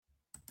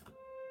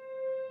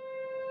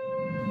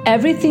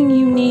Everything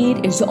you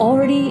need is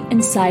already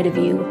inside of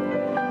you.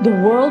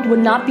 The world would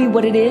not be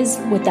what it is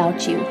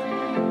without you.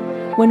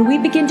 When we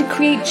begin to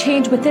create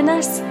change within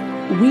us,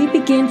 we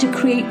begin to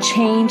create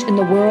change in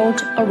the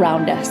world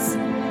around us.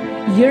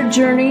 Your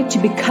journey to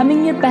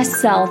becoming your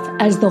best self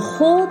as the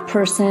whole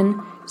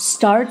person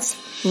starts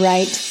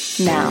right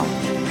now.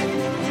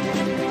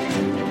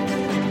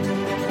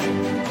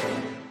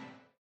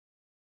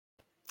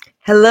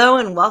 Hello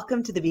and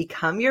welcome to the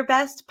Become Your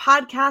Best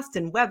podcast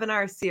and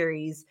webinar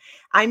series.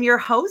 I'm your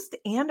host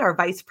and our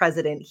vice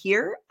president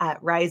here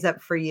at Rise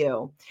Up For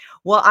You.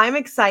 Well, I'm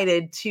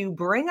excited to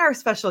bring our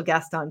special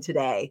guest on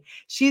today.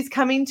 She's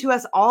coming to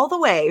us all the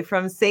way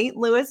from St.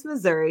 Louis,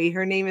 Missouri.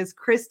 Her name is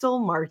Crystal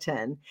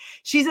Martin.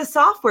 She's a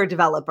software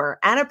developer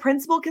and a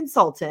principal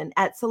consultant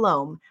at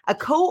Salome, a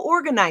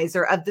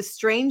co-organizer of the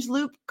Strange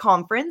Loop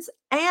Conference,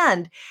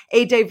 and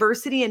a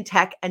diversity in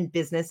tech and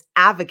business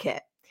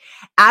advocate.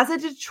 As a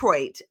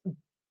Detroit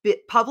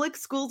public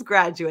schools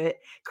graduate,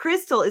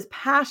 Crystal is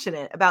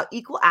passionate about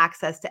equal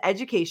access to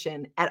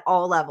education at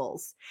all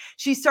levels.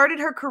 She started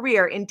her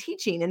career in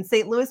teaching in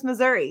St. Louis,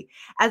 Missouri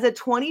as a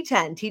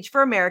 2010 Teach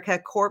for America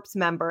Corps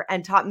member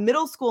and taught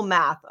middle school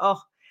math.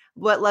 Oh,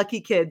 what lucky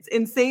kids,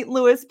 in St.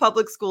 Louis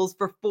public schools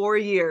for 4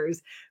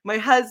 years. My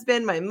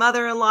husband, my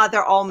mother-in-law,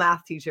 they're all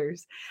math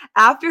teachers.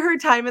 After her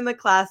time in the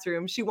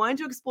classroom, she wanted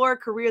to explore a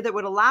career that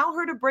would allow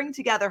her to bring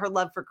together her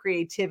love for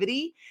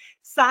creativity,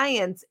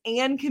 science,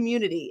 and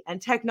community,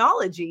 and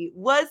technology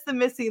was the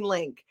missing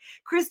link.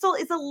 Crystal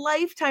is a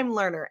lifetime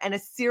learner and a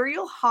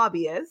serial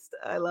hobbyist.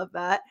 I love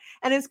that.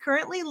 And is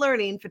currently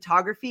learning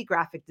photography,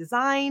 graphic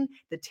design,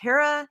 the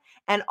Terra,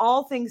 and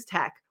all things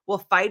tech, while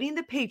fighting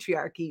the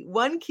patriarchy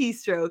one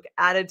keystroke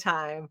at a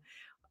time.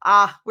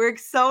 We're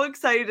so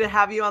excited to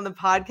have you on the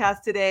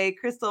podcast today.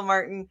 Crystal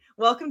Martin,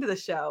 welcome to the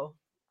show.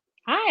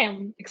 Hi,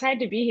 I'm excited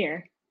to be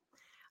here.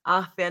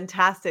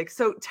 Fantastic.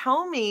 So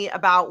tell me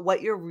about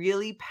what you're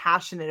really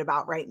passionate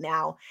about right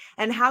now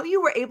and how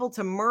you were able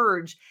to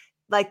merge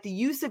like the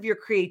use of your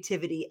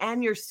creativity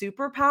and your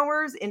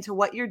superpowers into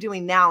what you're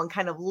doing now and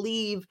kind of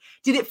leave.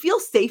 Did it feel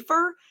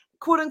safer,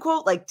 quote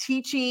unquote, like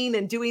teaching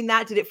and doing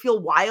that? Did it feel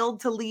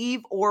wild to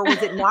leave, or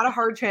was it not a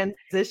hard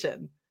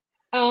transition?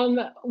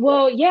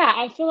 Well, yeah,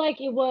 I feel like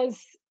it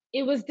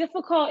was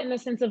difficult in the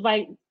sense of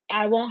like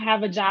I won't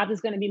have a job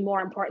that's going to be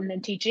more important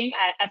than teaching.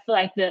 I feel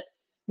like the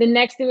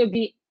next thing would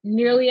be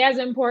nearly as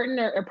important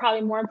or probably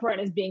more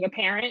important as being a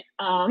parent.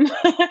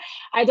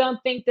 I don't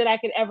think that I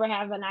could ever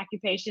have an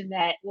occupation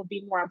that will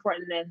be more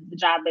important than the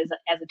job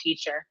as a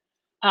teacher.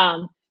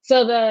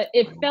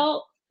 It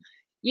felt,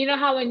 you know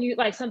how when you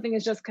like something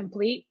is just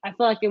complete, I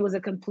feel like it was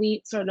a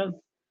complete sort of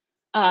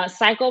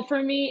cycle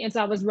for me. And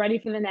so I was ready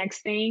for the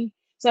next thing.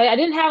 So I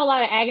didn't have a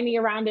lot of agony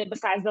around it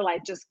besides the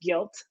like just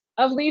guilt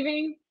of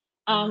leaving.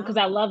 Because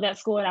I love that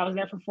school and I was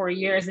there for 4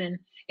 years and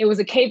it was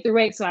a K through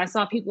 8. So I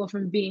saw people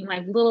from being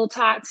like little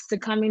tots to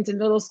coming to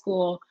middle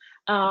school.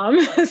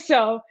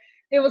 So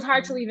it was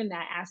hard to leave in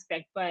that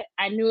aspect, but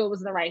I knew it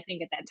was the right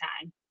thing at that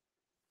time.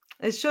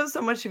 It shows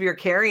so much of your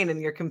caring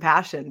and your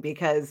compassion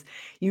because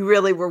you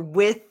really were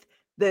with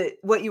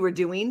what you were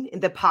doing,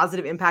 the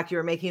positive impact you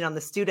were making on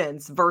the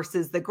students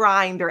versus the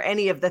grind or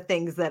any of the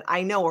things that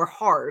I know are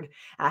hard,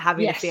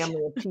 having a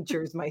family of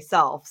teachers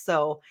myself.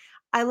 So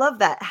I love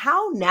that.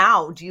 How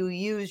now do you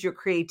use your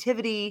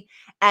creativity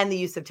and the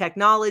use of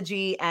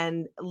technology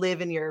and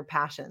live in your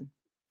passion?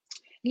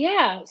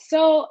 Yeah.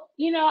 So,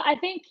 I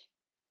think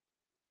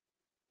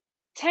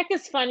tech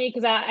is funny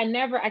because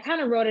I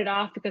kind of wrote it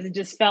off because it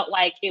just felt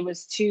like it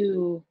was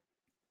too,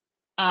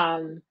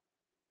 um,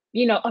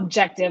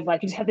 objective.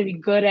 Like you just have to be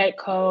good at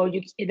code.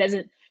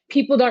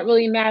 People don't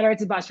really matter.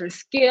 It's about your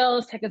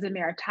skills. Tech is a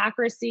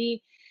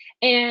meritocracy.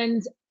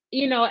 And,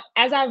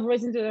 as I've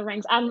risen through the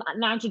ranks, I'm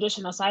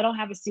non-traditional, so I don't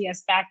have a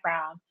CS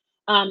background.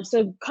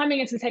 So coming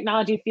into the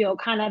technology field,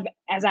 kind of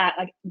as I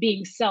like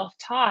being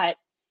self-taught,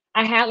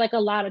 I had like a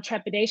lot of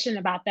trepidation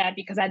about that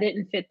because I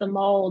didn't fit the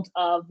mold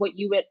of what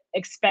you would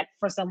expect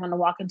for someone to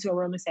walk into a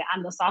room and say,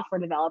 I'm the software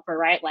developer,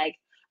 right? Like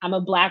I'm a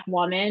Black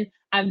woman.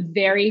 I'm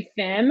very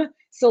femme.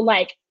 So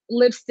like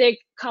lipstick,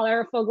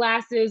 colorful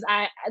glasses.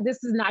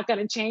 This is not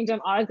going to change.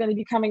 I'm always going to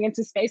be coming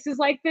into spaces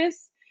like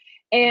this.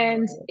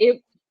 And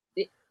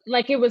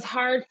it was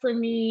hard for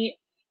me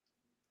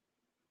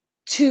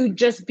to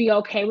just be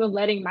okay with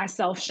letting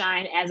myself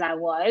shine as I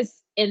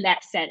was in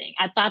that setting.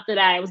 I thought that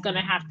I was going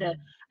to have to,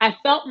 I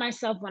felt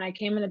myself when I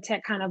came into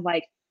tech kind of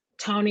like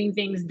toning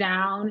things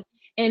down.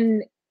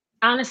 And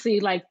honestly,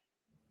 like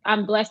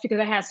I'm blessed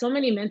because I had so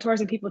many mentors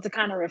and people to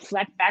kind of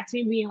reflect back to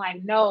me, being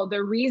like, no,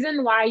 the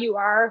reason why you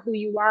are who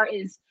you are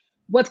is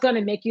what's going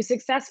to make you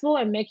successful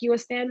and make you a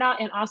standout,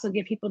 and also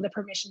give people the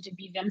permission to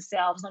be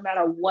themselves no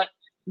matter what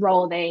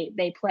role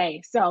they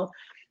play. So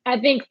I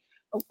think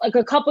like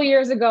a couple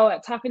years ago,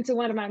 talking to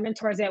one of my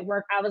mentors at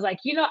work, I was like,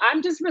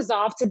 I'm just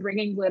resolved to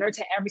bringing glitter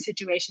to every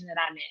situation that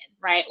I'm in,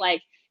 right?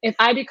 Like if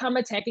I become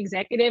a tech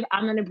executive,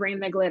 I'm going to bring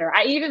the glitter.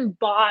 I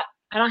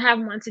don't have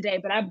one today,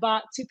 but I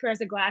bought 2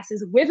 pairs of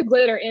glasses with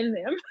glitter in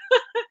them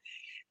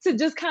to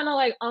just kind of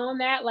like own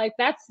that. Like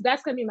that's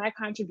going to be my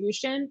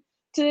contribution.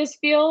 to this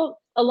field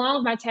along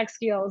with my tech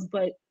skills,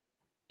 but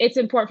it's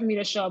important for me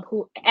to show up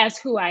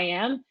who I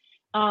am,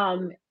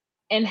 um,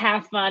 and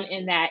have fun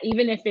in that,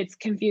 even if it's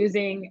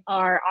confusing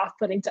or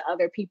off-putting to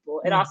other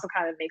people. It also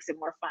kind of makes it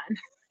more fun.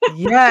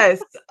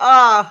 Yes.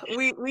 Ah,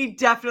 we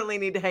definitely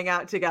need to hang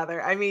out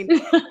together. I mean,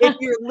 if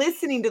you're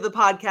listening to the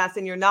podcast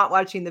and you're not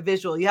watching the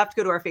visual, you have to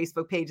go to our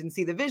Facebook page and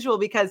see the visual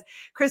because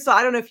Crystal,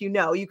 I don't know if you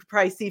know, you could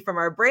probably see from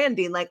our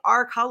branding, like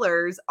our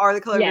colors are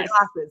the color of your Yes.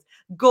 glasses.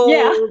 Yeah.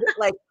 Gold,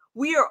 like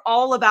we are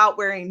all about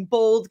wearing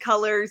bold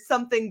colors,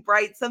 something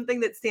bright, something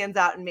that stands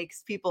out and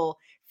makes people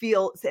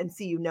feel and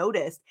see you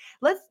noticed.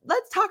 Let's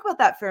talk about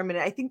that for a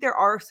minute. I think there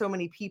are so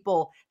many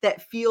people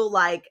that feel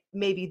like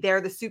maybe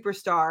they're the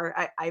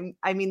superstar.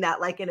 I mean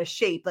that like in a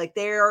shape, like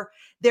they're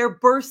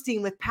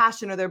bursting with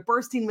passion or they're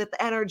bursting with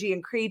energy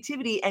and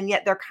creativity, and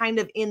yet they're kind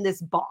of in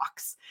this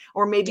box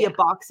or maybe a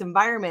box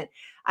environment.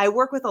 I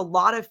work with a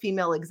lot of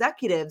female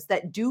executives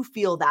that do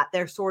feel that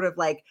they're sort of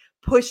like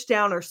pushed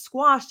down or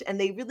squashed and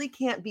they really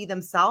can't be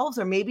themselves.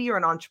 Or maybe you're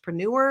an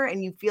entrepreneur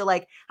and you feel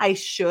like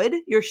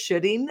you're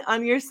shoulding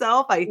on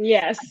yourself. I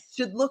Yes.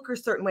 should look a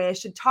certain way. I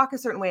should talk a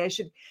certain way. I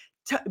should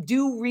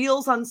do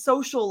reels on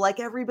social like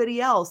everybody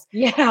else.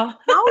 Yeah.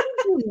 How do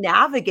you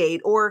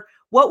navigate, or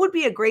what would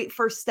be a great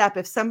first step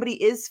if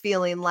somebody is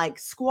feeling like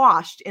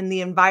squashed in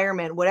the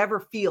environment, whatever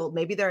field?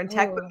 Maybe they're in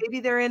tech, but maybe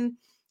they're in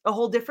a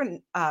whole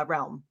different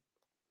realm.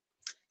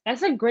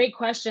 That's a great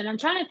question. I'm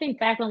trying to think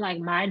back on like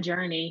my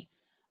journey.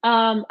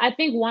 I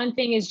think one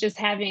thing is just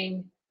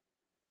having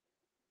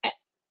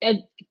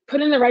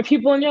putting the right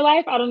people in your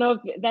life. I don't know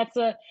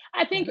if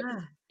I think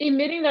Yeah.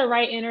 emitting the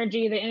right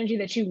energy, the energy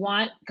that you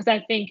want, because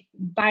I think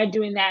by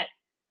doing that,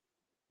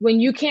 when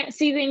you can't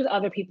see things,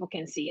 other people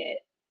can see it.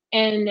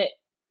 And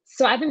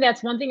so I think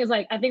that's one thing is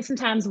like, I think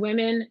sometimes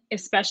women,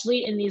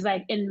 especially in these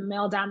like in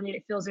male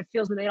dominated fields or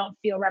fields where they don't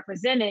feel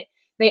represented,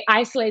 they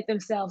isolate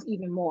themselves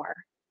even more,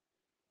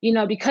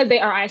 because they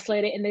are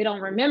isolated and they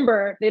don't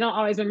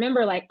always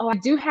remember like, oh, I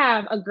do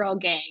have a girl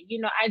gang,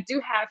 I do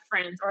have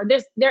friends, or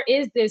there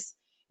is this,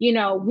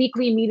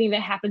 weekly meeting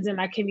that happens in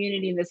my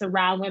community that's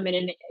around women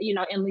and,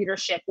 in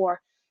leadership,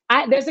 or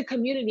there's a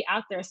community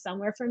out there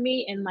somewhere for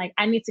me. And like,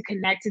 I need to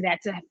connect to that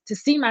to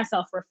see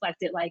myself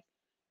reflected. Like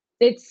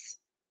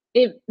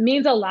it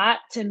means a lot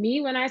to me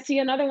when I see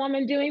another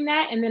woman doing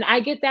that. And then I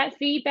get that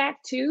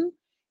feedback too.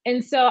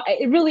 And so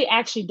it really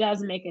actually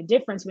does make a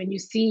difference when you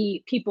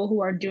see people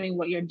who are doing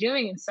what you're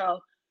doing. And so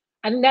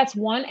I think that's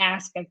one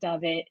aspect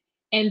of it.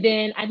 And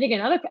then I think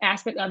another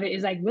aspect of it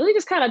is like really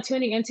just kind of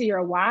tuning into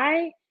your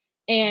why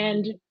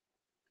and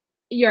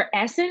your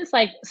essence.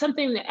 Like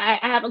something that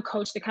I have a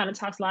coach that kind of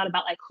talks a lot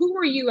about like, who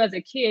were you as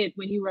a kid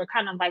when you were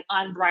kind of like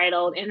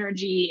unbridled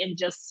energy and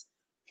just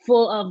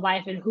full of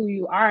life and who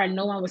you are, and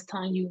no one was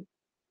telling you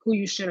who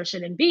you should or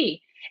shouldn't be.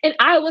 And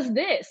I was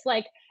this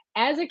like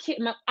as a kid,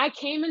 I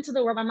came into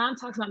the world. My mom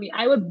talks about me.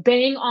 I would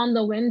bang on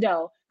the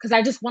window because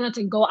I just wanted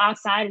to go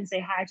outside and say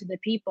hi to the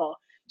people.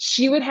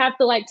 She would have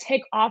to like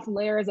take off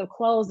layers of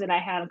clothes that I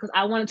had because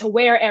I wanted to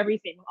wear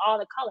everything, all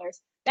the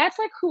colors. That's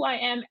like who I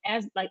am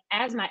as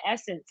my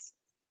essence.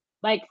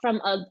 Like from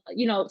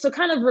so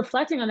kind of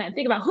reflecting on that and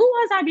think about who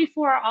was I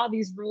before all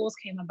these rules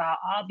came about,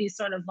 all these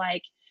sort of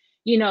like,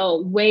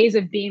 ways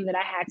of being that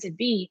I had to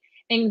be,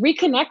 and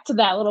reconnect to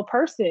that little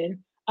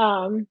person.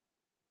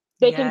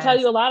 They can tell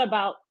Yes. you a lot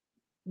about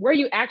where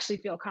you actually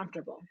feel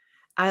comfortable.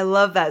 I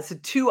love that. So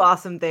two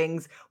awesome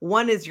things.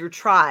 One is your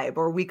tribe,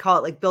 or we call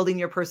it like building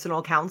your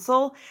personal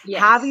council,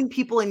 Yes. having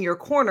people in your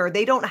corner.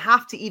 They don't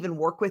have to even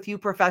work with you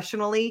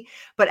professionally,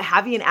 but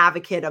having an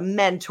advocate, a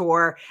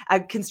mentor, a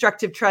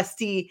constructive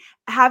trustee,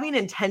 having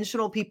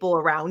intentional people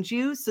around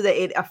you so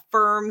that it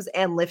affirms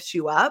and lifts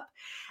you up.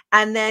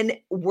 And then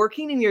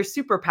working in your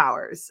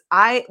superpowers.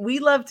 We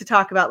love to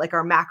talk about like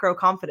our macro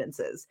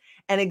confidences.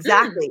 And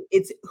exactly,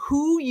 it's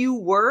who you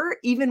were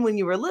even when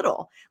you were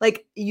little.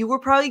 Like you were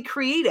probably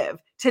creative,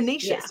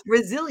 tenacious,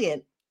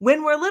 resilient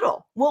when we're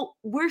little. Well,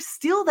 we're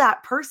still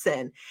that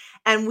person.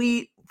 And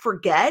we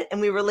forget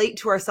and we relate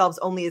to ourselves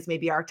only as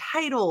maybe our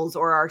titles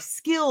or our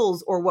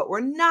skills or what we're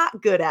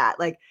not good at.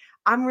 Like,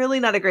 I'm really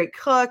not a great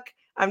cook.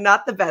 I'm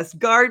not the best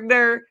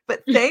gardener,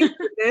 but thank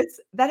goodness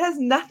that has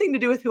nothing to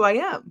do with who I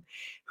am.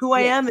 Who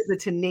I am is a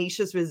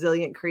tenacious,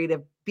 resilient,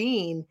 creative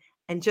being.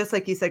 And just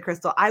like you said,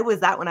 Crystal, I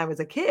was that when I was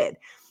a kid.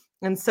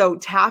 And so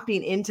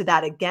tapping into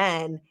that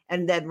again,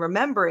 and then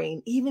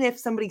remembering, even if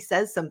somebody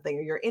says something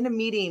or you're in a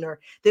meeting, or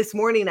this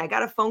morning I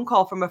got a phone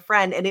call from a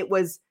friend and it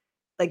was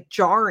like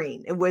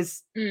jarring. It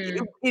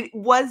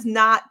was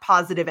not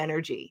positive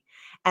energy.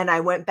 And I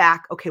went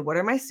back, okay, what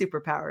are my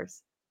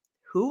superpowers?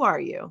 Who are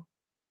you?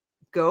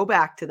 Go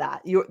back to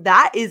that.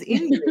 That is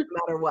in you no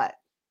matter what.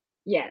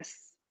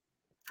 Yes.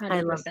 100%.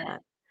 I love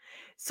that.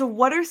 So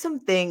what are some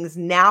things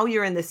now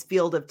you're in this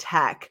field of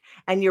tech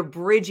and you're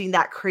bridging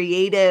that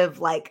creative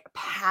like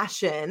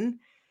passion?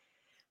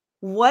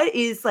 What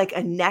is like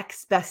a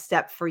next best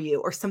step for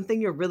you or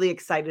something you're really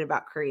excited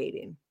about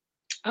creating?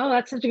 Oh,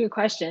 that's such a good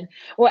question.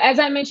 Well, as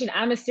I mentioned,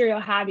 I'm a serial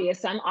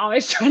hobbyist, so I'm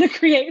always trying to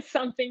create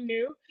something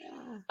new.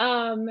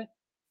 Yeah.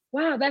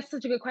 Wow, that's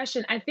such a good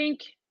question. I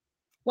think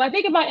Well, I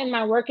think about in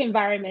my work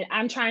environment,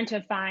 I'm trying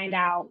to find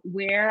out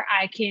where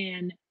I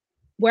can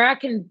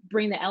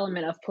bring the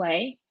element of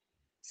play.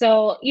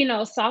 So,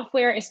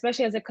 software,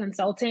 especially as a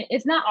consultant,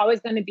 it's not always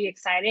going to be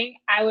exciting.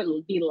 I would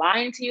be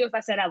lying to you if I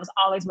said I was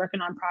always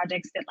working on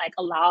projects that like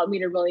allowed me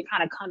to really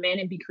kind of come in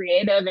and be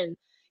creative and,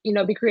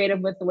 be creative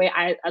with the way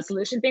I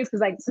solution things.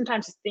 Cause like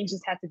sometimes things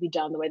just have to be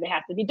done the way they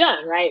have to be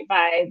done, right?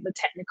 By the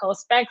technical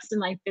specs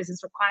and like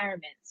business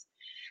requirements.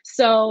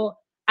 So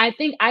I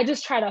think I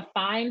just try to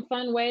find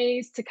fun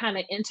ways to kind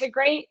of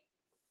integrate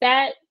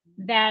that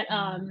that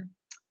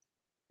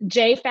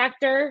J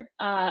factor.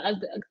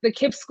 The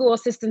KIPP school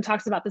system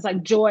talks about this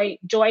like joy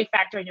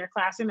factor in your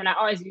classroom, and I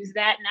always use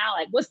that now.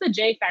 Like, what's the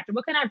J factor?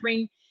 What can I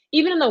bring,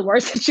 even in the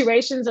worst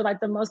situations or like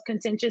the most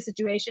contentious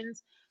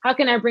situations? How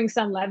can I bring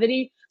some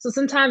levity? So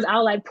sometimes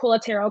I'll like pull a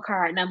tarot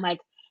card, and I'm like,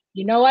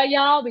 you know what,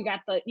 y'all? We got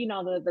the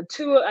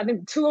two. I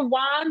think two of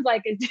wands.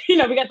 Like, we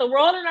got the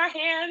world in our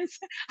hands.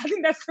 I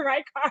think that's the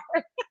right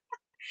card.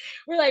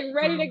 We're like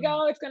ready to Mm.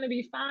 go. It's gonna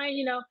be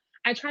fine.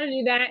 I try to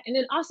do that, and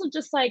then also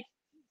just like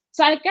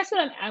so I guess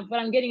what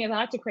I'm getting is I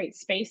like to create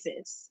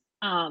spaces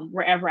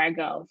wherever I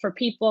go for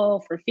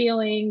people, for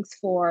feelings,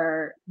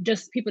 for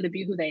just people to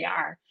be who they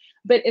are.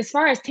 But as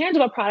far as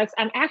tangible products,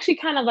 I'm actually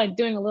kind of like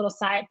doing a little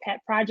side pet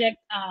project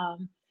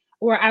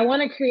where I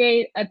want to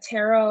create a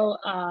tarot.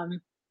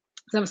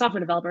 'Cause I'm a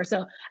software developer,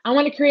 so I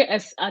want to create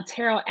a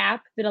tarot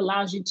app that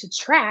allows you to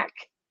track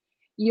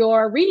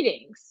your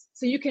readings.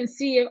 So you can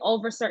see it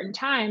over certain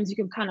times, you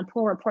can kind of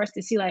pull reports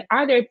to see like,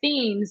 are there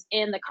themes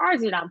in the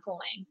cards that I'm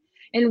pulling?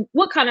 And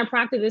what kind of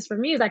prompted this for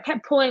me is I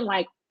kept pulling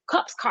like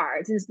cups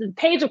cards. And the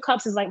page of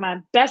cups is like my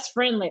best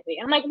friend lately.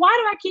 I'm like, why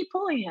do I keep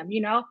pulling him?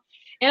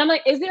 And I'm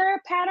like, is there a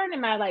pattern?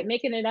 Am I like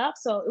making it up?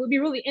 So it would be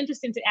really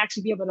interesting to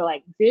actually be able to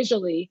like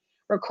visually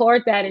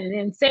record that and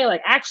then say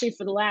like actually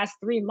for the last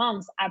 3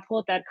 months I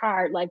pulled that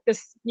card like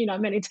this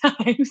many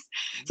times.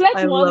 So that's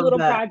I one love little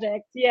that.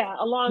 project, yeah,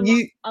 along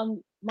You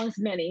amongst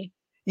many.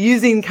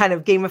 using kind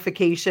of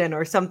gamification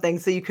or something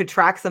so you could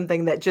track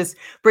something that just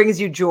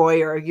brings you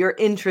joy or you're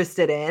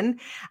interested in.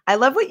 I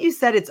love what you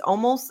said. It's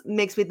almost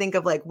makes me think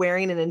of like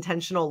wearing an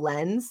intentional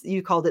lens.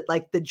 You called it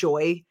like the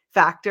joy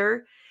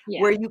factor,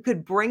 where Yeah. you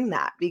could bring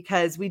that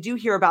because we do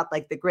hear about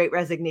like the great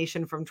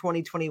resignation from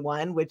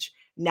 2021, which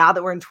now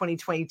that we're in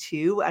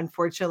 2022,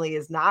 unfortunately,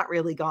 is not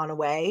really gone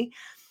away,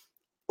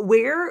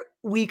 where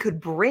we could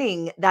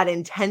bring that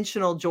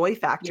intentional joy Yeah.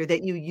 factor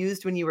that you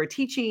used when you were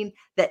teaching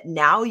that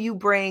now you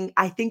bring.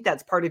 I think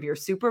that's part of your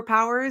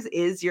superpowers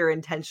is your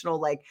intentional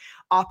like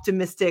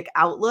optimistic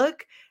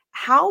outlook.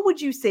 How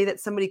would you say that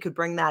somebody could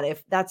bring that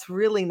if that's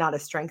really not a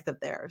strength of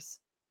theirs?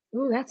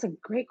 Ooh, that's a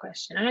great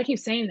question. And I keep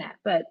saying that,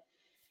 but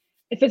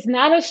if it's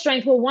not a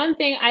strength, well, one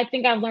thing I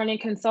think I've learned in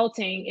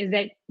consulting is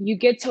that you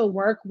get to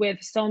work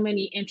with so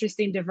many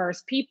interesting,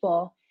 diverse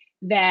people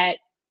that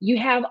you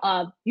have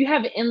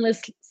an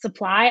endless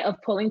supply of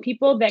pulling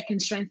people that can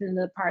strengthen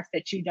the parts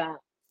that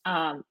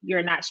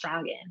you're not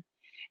strong in.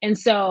 And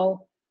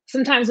so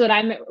sometimes what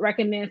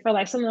recommend for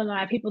like some of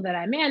my people that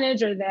I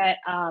manage or that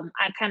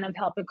I kind of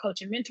help and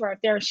coach and mentor, if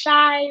they're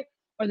shy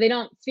or they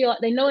don't feel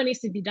they know it needs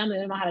to be done, but they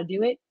don't know how to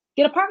do it,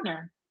 get a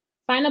partner,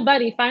 find a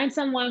buddy, find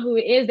someone who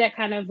is that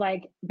kind of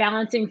like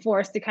balancing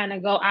force to kind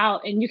of go out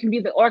and you can be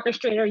the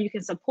orchestrator, you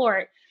can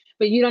support,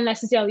 but you don't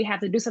necessarily have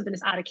to do something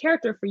that's out of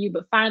character for you,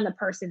 but find the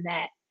person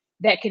that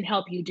can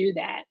help you do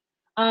that.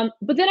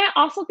 But then I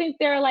also think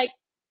there are like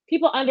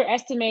people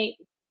underestimate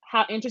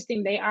how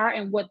interesting they are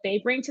and what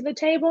they bring to the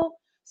table.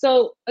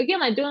 So again,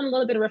 like doing a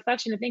little bit of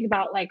reflection to think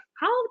about like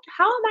how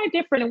am I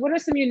different and what are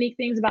some unique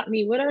things about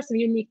me? What are some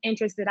unique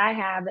interests that I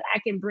have that I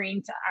can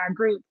bring to our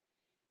group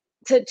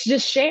to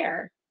just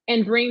share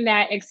and bring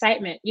that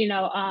excitement.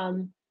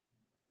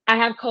 I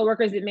have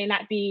coworkers that may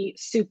not be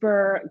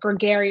super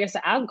gregarious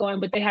or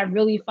outgoing, but they have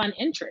really fun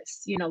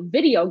interests,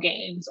 video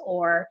games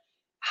or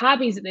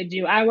hobbies that they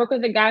do. I work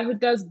with a guy who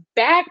does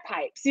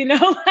bagpipes,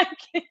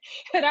 like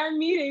at our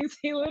meetings,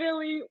 he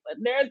literally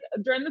there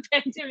during the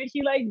pandemic,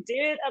 he like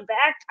did a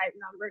bagpipe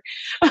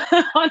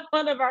number on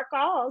one of our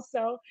calls.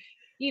 So,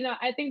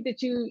 I think that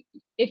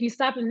if you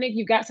stop and think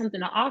you got something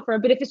to offer,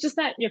 but if it's just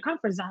not your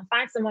comfort zone,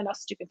 find someone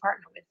else that you can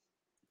partner with.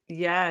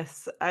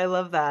 Yes, I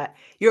love that.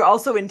 You're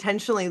also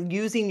intentionally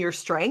using your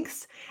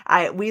strengths.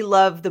 We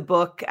love the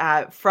book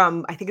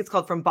from I think it's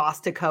called From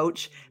Boss to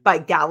Coach by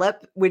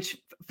Gallup, which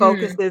Mm.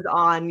 focuses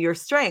on your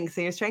strengths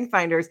and your strength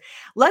finders.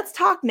 Let's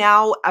talk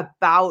now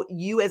about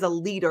you as a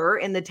leader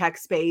in the tech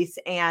space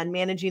and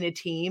managing a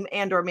team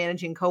and or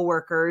managing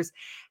coworkers.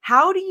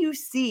 How do you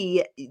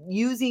see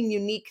using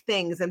unique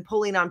things and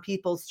pulling on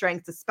people's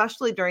strengths,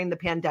 especially during the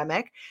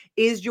pandemic?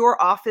 Is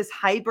your office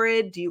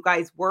hybrid? Do you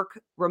guys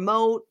work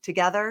remote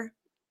together?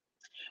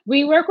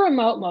 We work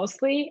remote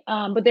mostly,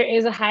 but there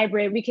is a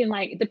hybrid. We can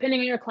like, depending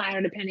on your client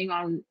or depending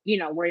on,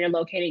 where you're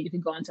located, you can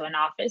go into an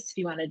office if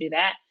you want to do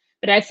that.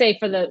 But I'd say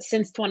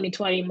since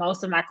 2020,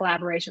 most of my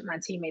collaboration with my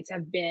teammates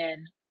have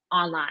been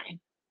online.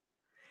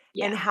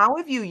 And Yeah. how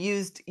have you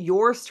used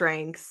your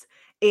strengths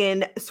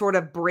in sort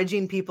of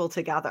bridging people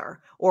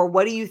together? Or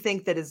what do you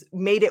think that has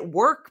made it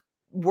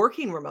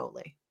working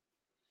remotely?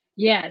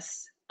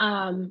 Yes.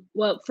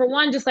 Well, for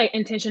one, just like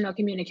intentional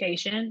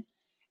communication,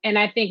 and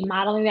I think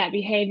modeling that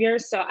behavior.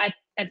 So I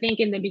think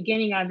in the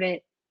beginning of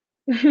it,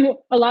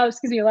 a lot of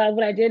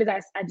what I did is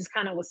I just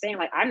kind of was saying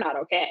like I'm not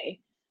okay.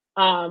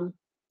 Um,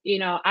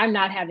 I'm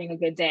not having a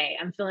good day.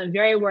 I'm feeling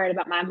very worried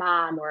about my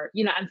mom, or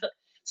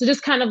so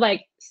just kind of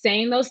like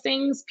saying those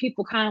things.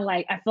 People kind of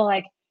like I feel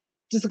like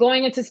just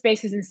going into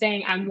spaces and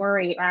saying I'm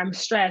worried or I'm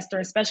stressed, or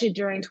especially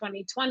during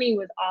 2020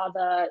 with all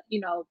the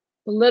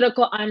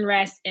political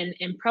unrest and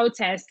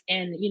protest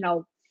and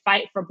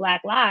fight for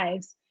Black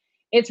lives.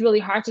 It's really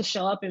hard to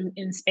show up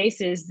in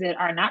spaces that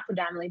are not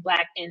predominantly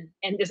Black and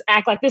just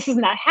act like this is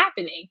not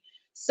happening.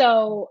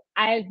 So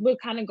I would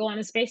kind of go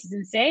into spaces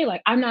and say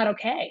like I'm not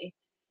okay,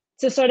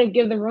 to sort of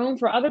give the room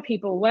for other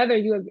people, whether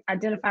you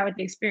identify with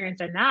the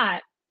experience or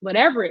not,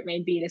 whatever it may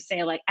be, to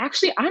say like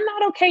actually I'm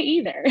not okay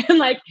either. And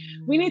like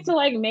we need Mm. to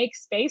like make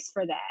space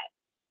for that.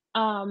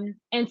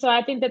 And so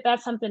I think that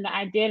that's something that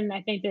I did, and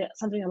I think that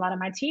something a lot of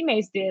my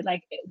teammates did.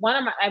 Like one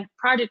of my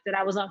project that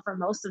I was on for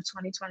most of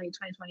 2020,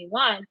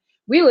 2021,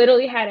 we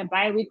literally had a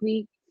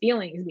biweekly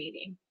feelings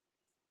meeting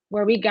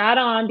where we got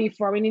on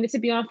before we needed to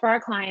be on for our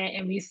client,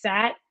 and we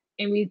sat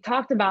and we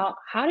talked about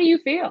how do you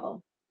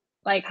feel?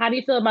 Like how do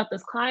you feel about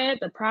this client,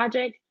 the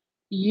project,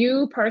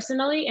 you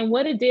personally? And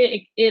what it did,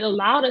 it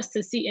allowed us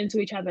to see into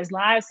each other's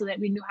lives so that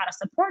we knew how to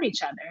support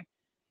each other.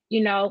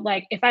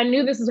 Like if I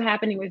knew this was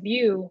happening with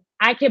you,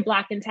 I could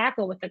block and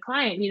tackle with the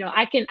client.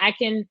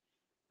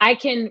 I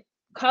can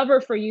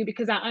cover for you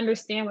because I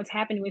understand what's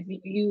happening with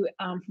you,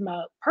 from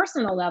a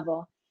personal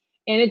level.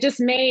 And it just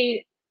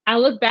made, I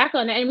look back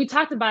on it and we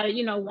talked about it,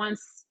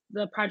 once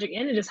the project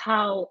ended, just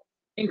how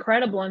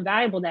incredible and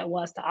valuable that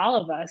was to all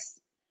of us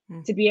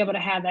to be able to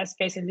have that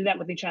space and do that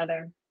with each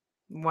other.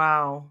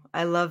 Wow,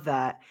 I love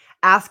that.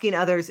 Asking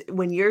others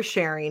when you're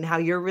sharing how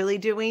you're really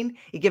doing,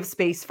 it gives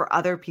space for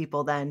other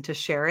people then to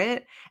share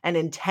it and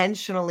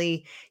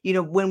intentionally,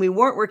 when we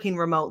weren't working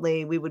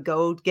remotely, we would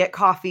go get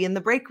coffee in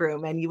the break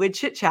room and you would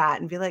chit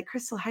chat and be like,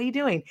 Crystal, how you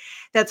doing?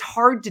 That's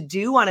hard to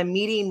do on a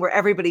meeting where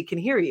everybody can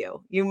hear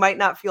you. You might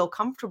not feel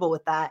comfortable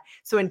with that.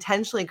 So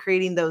intentionally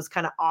creating those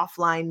kind of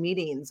offline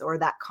meetings or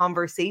that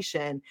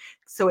conversation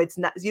so it's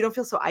not, you don't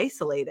feel so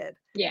isolated.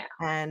 Yeah.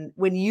 And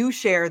when you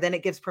share, then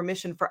it gives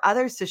permission for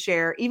others to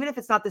share, even if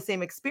it's not the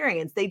same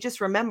experience. They just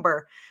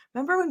remember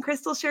when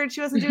Crystal shared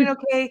she wasn't doing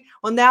okay?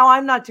 Well, now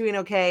I'm not doing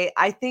okay.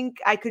 I think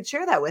I could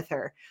share that with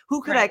her.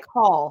 Who could I Right.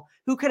 call?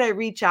 Who could I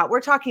reach out?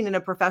 We're talking in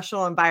a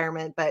professional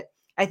environment, but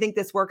I think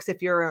this works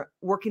if you're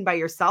working by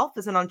yourself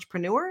as an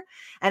entrepreneur,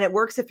 and it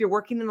works if you're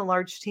working in a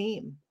large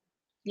team.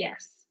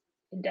 Yes,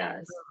 it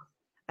does.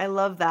 I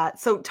love that.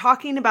 So,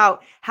 talking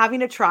about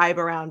having a tribe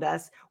around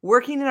us,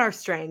 working in our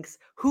strengths,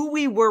 who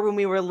we were when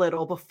we were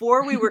little,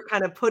 before we were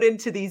kind of put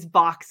into these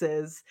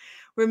boxes,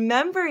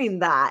 remembering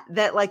that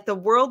like the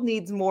world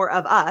needs more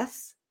of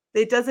us.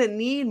 It doesn't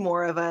need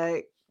more of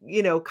a,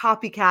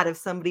 copycat of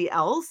somebody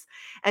else,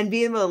 and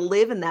being able to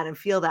live in that and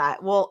feel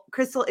that. Well,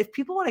 Crystal, if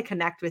people want to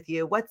connect with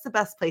you, what's the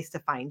best place to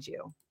find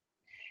you?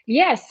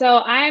 Yes, so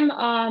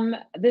I'm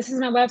this is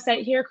my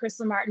website here,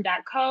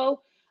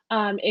 crystalmartin.co.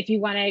 If you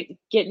want to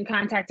get in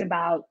contact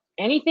about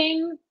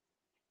anything,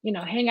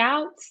 hang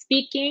out,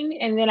 speaking,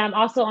 and then I'm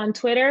also on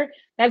Twitter.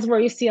 That's where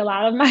you see a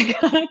lot of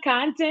my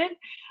content.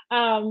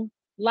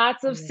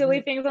 Lots of Love silly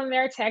it. things on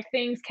there, tech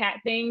things,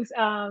 cat things.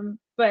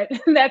 But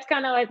that's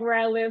kind of like where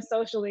I live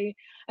socially.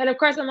 And of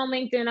course, I'm on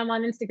LinkedIn, I'm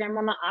on Instagram,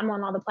 I'm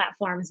on all the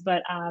platforms.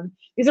 But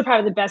these are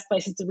probably the best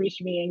places to reach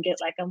me and get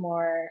like a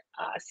more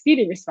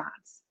speedy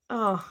response.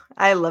 Oh,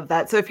 I love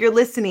that. So if you're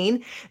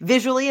listening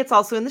visually, it's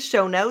also in the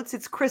show notes.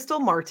 It's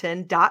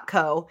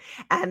crystalmartin.co.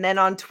 And then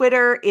on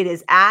Twitter, it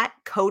is at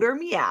Coder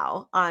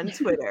Meow on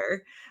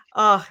Twitter.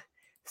 Oh,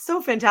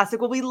 so fantastic.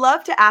 Well, we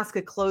love to ask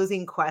a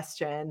closing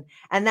question.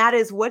 And that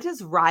is, what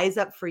does rise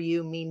up for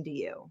you mean to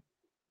you?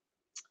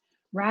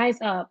 Rise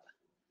up.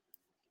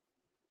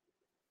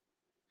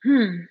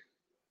 Hmm.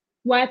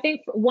 Well, I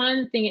think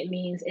one thing it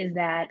means is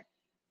that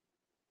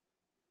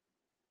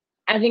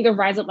I think of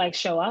rise up like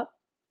show up,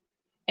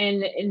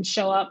 and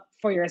show up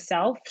for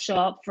yourself, show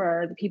up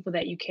for the people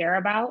that you care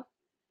about.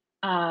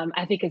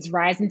 I think it's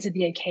rising to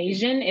the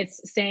occasion.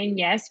 It's saying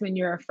yes when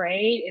you're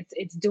afraid.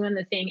 It's doing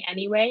the thing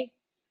anyway.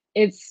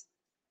 It's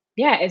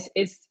yeah,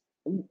 it's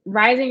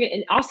rising.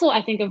 And also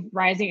I think of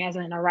rising as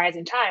in a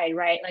rising tide,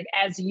 right? Like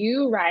as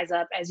you rise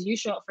up, as you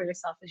show up for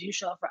yourself, as you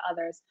show up for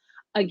others,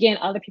 again,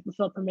 other people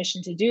feel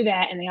permission to do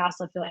that, and they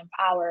also feel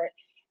empowered.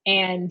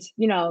 And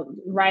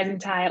rising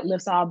tide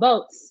lifts all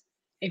boats.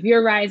 If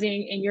you're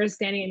rising and you're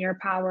standing in your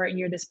power and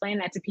you're displaying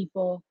that to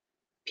people,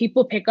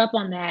 people pick up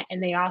on that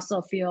and they also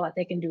feel like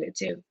they can do it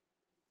too.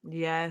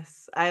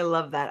 Yes, I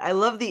love that. I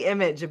love the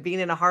image of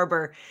being in a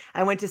harbor.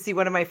 I went to see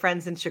one of my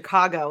friends in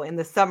Chicago in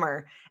the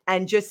summer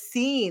and just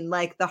seeing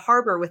like the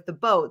harbor with the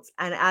boats.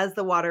 And as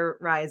the water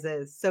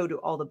rises, so do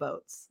all the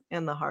boats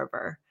in the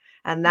harbor.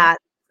 And Yeah.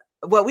 that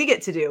what we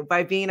get to do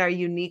by being our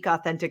unique,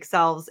 authentic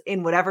selves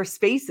in whatever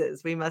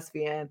spaces we must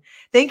be in.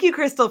 Thank you,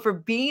 Crystal, for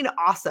being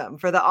awesome,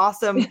 for the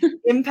awesome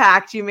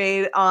impact you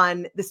made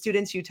on the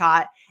students you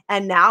taught,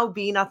 and now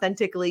being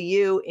authentically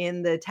you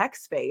in the tech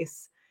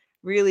space.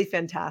 Really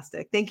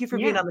fantastic. Thank you for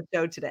being on the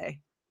show today.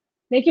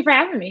 Thank you for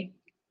having me.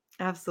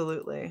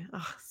 Absolutely.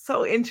 Oh,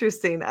 so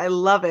interesting. I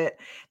love it.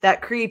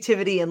 That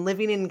creativity and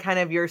living in kind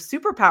of your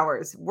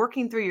superpowers,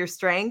 working through your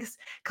strengths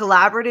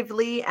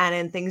collaboratively and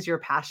in things you're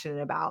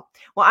passionate about.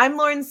 Well, I'm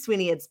Lauren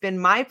Sweeney. It's been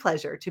my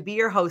pleasure to be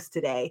your host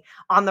today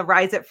on the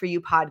Rise Up For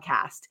You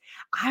podcast.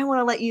 I want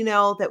to let you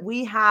know that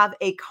we have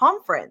a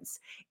conference.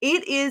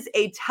 It is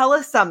a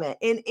telesummit,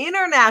 an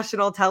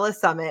international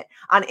telesummit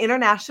on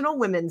International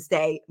Women's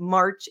Day,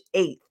 March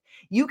 8th.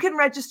 You can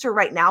register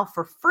right now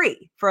for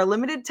free for a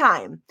limited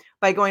time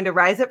by going to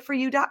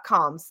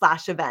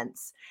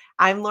riseupforyou.com/events.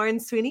 I'm Lauren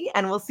Sweeney,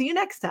 and we'll see you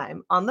next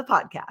time on the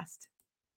podcast.